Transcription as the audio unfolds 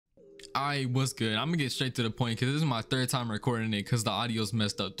What's good? I'm gonna get straight to the point because this is my third time recording it because the audio's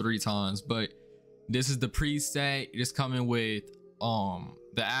messed up 3 times. But this is the preset. It's coming with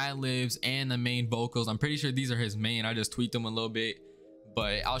the ad-libs and the main vocals. I'm pretty sure these are his main. I just tweaked them a little bit,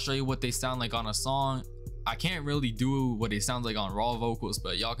 but I'll show you what they sound like on a song. I can't really do what it sounds like on raw vocals,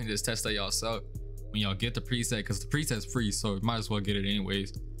 but y'all can just test that yourself when y'all get the preset, because the preset's free, so might as well get it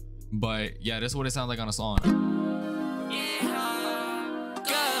anyways. But yeah, this is what it sounds like on a song.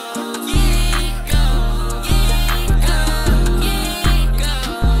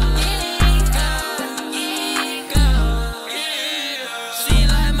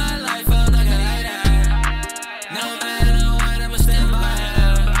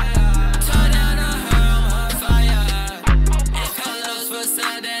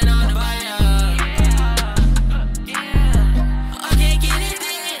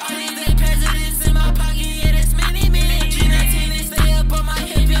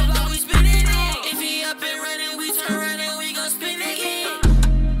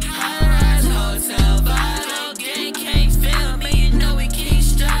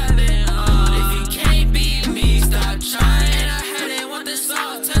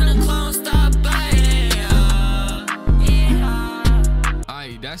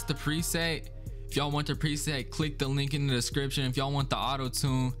 That's the preset. If y'all want the preset, click the link in the description. If y'all want the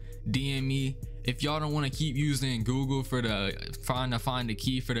auto-tune, DM me. If y'all don't want to keep using Google for the find the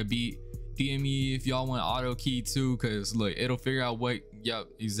key for the beat, DM me if y'all want auto key too, because look, it'll figure out what. Yep,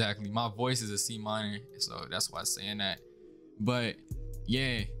 exactly, my voice is a C minor, so that's why I'm saying that. But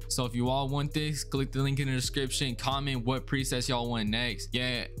yeah, so if you all want this, click the link in the description. Comment what presets y'all want next.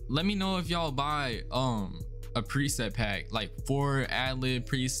 Yeah, let me know if y'all buy a preset pack, like 4 ad-lib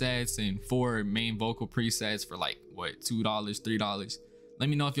presets and 4 main vocal presets for like what, $2, $3. Let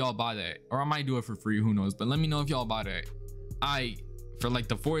me know if y'all buy that, or I might do it for free, who knows. But let me know if y'all buy that. For like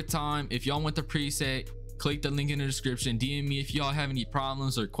the 4th time, if y'all want the preset, click the link in the description. DM me if y'all have any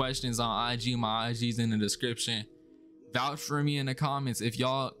problems or questions on IG. My IG's in the description. Vouch for me in the comments if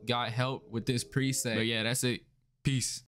y'all got help with this preset. But yeah, that's it. Peace.